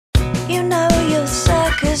You know your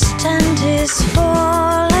circus tent is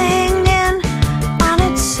falling in on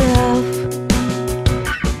itself,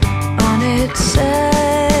 on itself.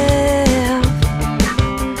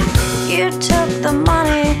 You took the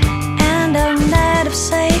money and a net of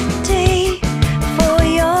safety for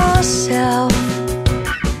yourself,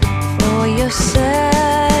 for yourself.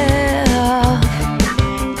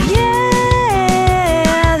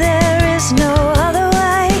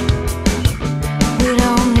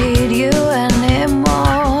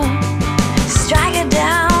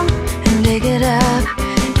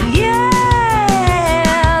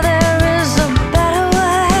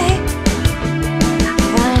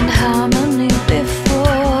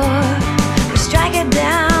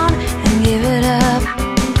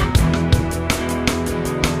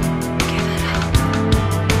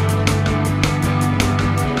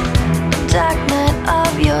 Dark night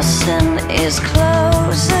of your sin is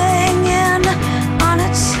closing in on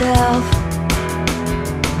itself,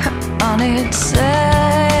 on itself.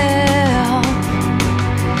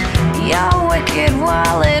 Your wicked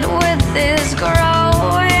wallet with is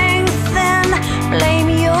growing thin. Blame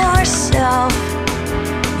yourself,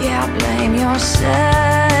 yeah, blame yourself.